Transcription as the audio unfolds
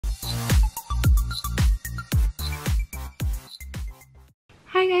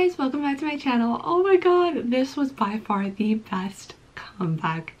Hi guys, welcome back to my channel. Oh my god, this was by far the best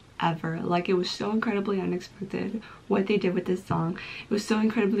comeback ever. Like, it was so incredibly unexpected what they did with this song. It was so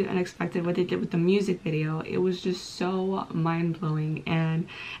incredibly unexpected what they did with the music video. It was just so mind-blowing and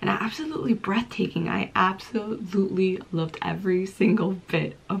absolutely breathtaking. I absolutely loved every single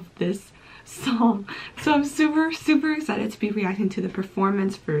bit of this song. So I'm super excited to be reacting to the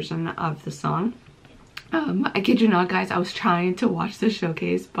performance version of the song. I kid you not guys, I was trying to watch the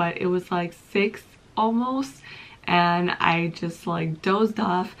showcase, but it was like 6 almost, and I just like dozed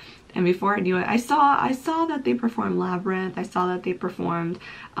off. And before I knew it, I saw that they performed Labyrinth, I saw that they performed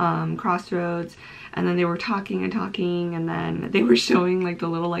Crossroads, and then they were talking, and then they were showing like the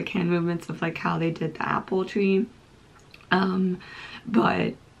little like hand movements of like how they did the apple tree.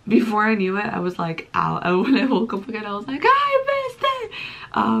 But before I knew it, I was like out. And when I woke up again, I was like, I missed it.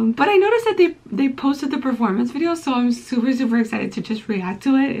 But I noticed that they posted the performance video, so I'm super excited to just react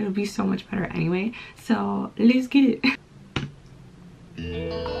to it. It'll be so much better anyway. So let's get it.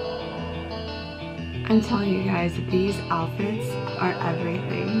 I'm telling you guys, these outfits are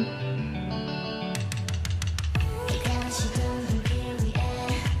everything.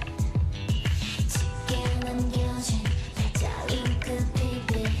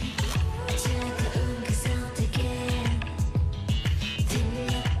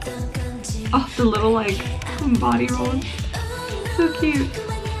 Oh, the little like body roll, so cute.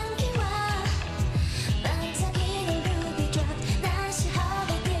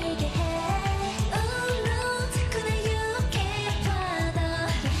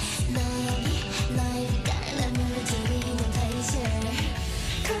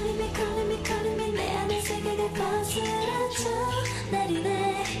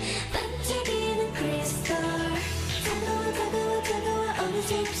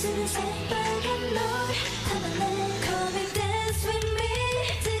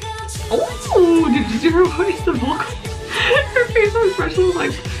 Oh, did you see her voice? The vocal, her facial expression was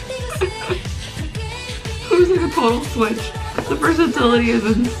like it was like a total switch. The versatility is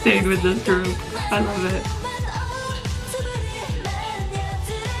insane with this group. I love it.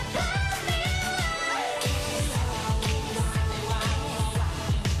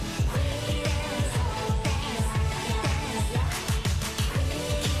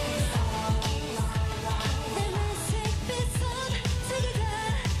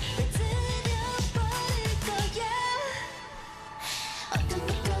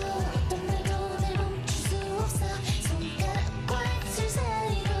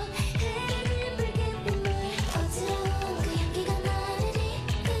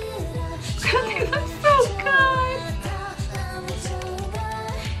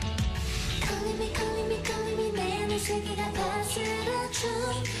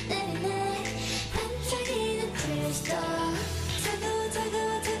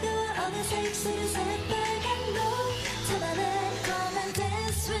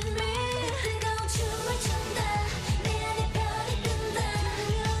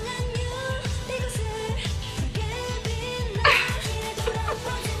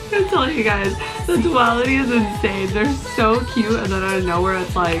 I'm telling you guys, the duality is insane. They're so cute, and then out of nowhere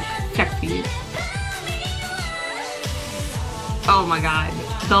it's like sexy. Oh my god,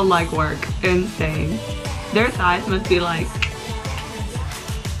 the leg work, insane. Their thighs must be like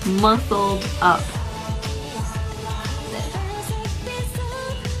muscled up.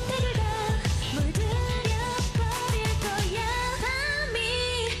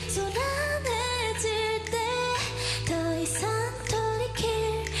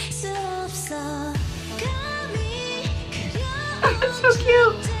 So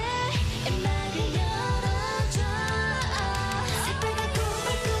cute.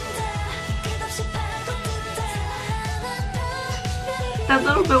 That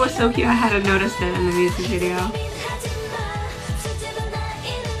little bit was so cute, I hadn't noticed it in the music video.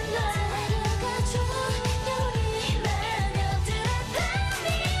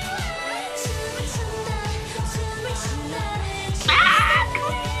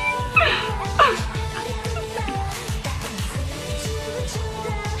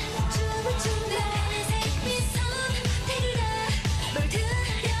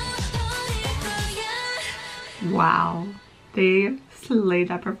 Wow, they slayed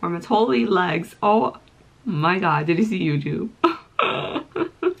that performance. Holy legs. Oh my god, did you see YouTube?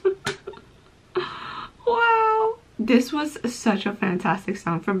 Wow, this was such a fantastic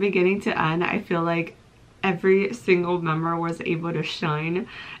song from beginning to end. I feel like every single member was able to shine,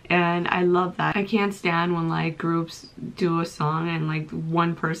 and I love that. I can't stand when like groups do a song and like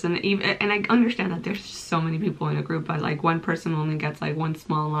one person, even, and I understand that there's just so many people in a group, but like one person only gets like one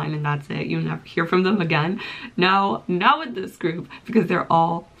small line and that's it. You never hear from them again. No, not with this group, because they're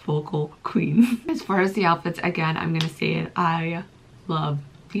all vocal queens. As far as the outfits, again, I'm gonna say it, I love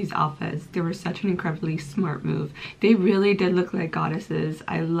these outfits. They were such an incredibly smart move. They really did look like goddesses.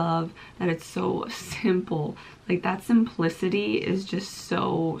 I love that it's so simple. Like, that simplicity is just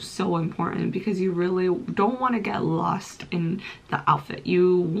so important, because you really don't want to get lost in the outfit.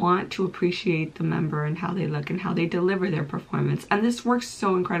 You want to appreciate the member and how they look and how they deliver their performance, and this works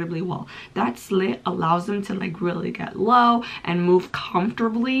so incredibly well. That slit allows them to like really get low and move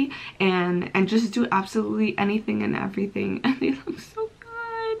comfortably and just do absolutely anything and everything, and they look so good.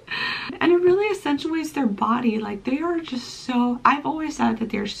 And it really accentuates their body. Like, they are just so, I've always said that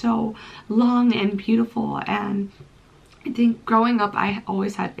they're so long and beautiful, and I think growing up I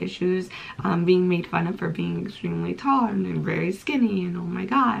always had issues being made fun of for being extremely tall and very skinny, and oh my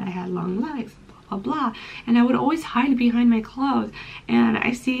god, I had long legs, blah blah, and I would always hide behind my clothes. And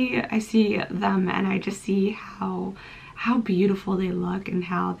I see them and I just see how beautiful they look, and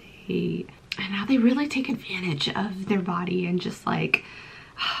how they really take advantage of their body, and just like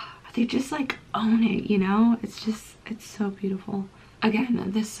they just like own it, you know? It's so beautiful. Again,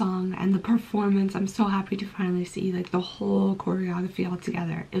 this song and the performance, I'm so happy to finally see like the whole choreography all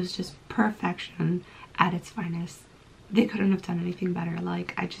together. It was just perfection at its finest. They couldn't have done anything better.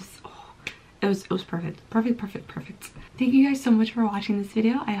 Like, it was perfect. Perfect. Thank you guys so much for watching this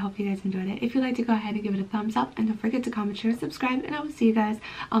video. I hope you guys enjoyed it. If you'd like to, go ahead and give it a thumbs up, and don't forget to comment, share, subscribe, and I will see you guys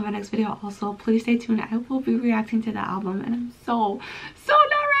on my next video. Also, please stay tuned. I will be reacting to the album, and I'm so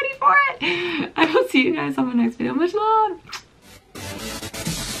not ready for it. I will see you guys on my next video. Much love.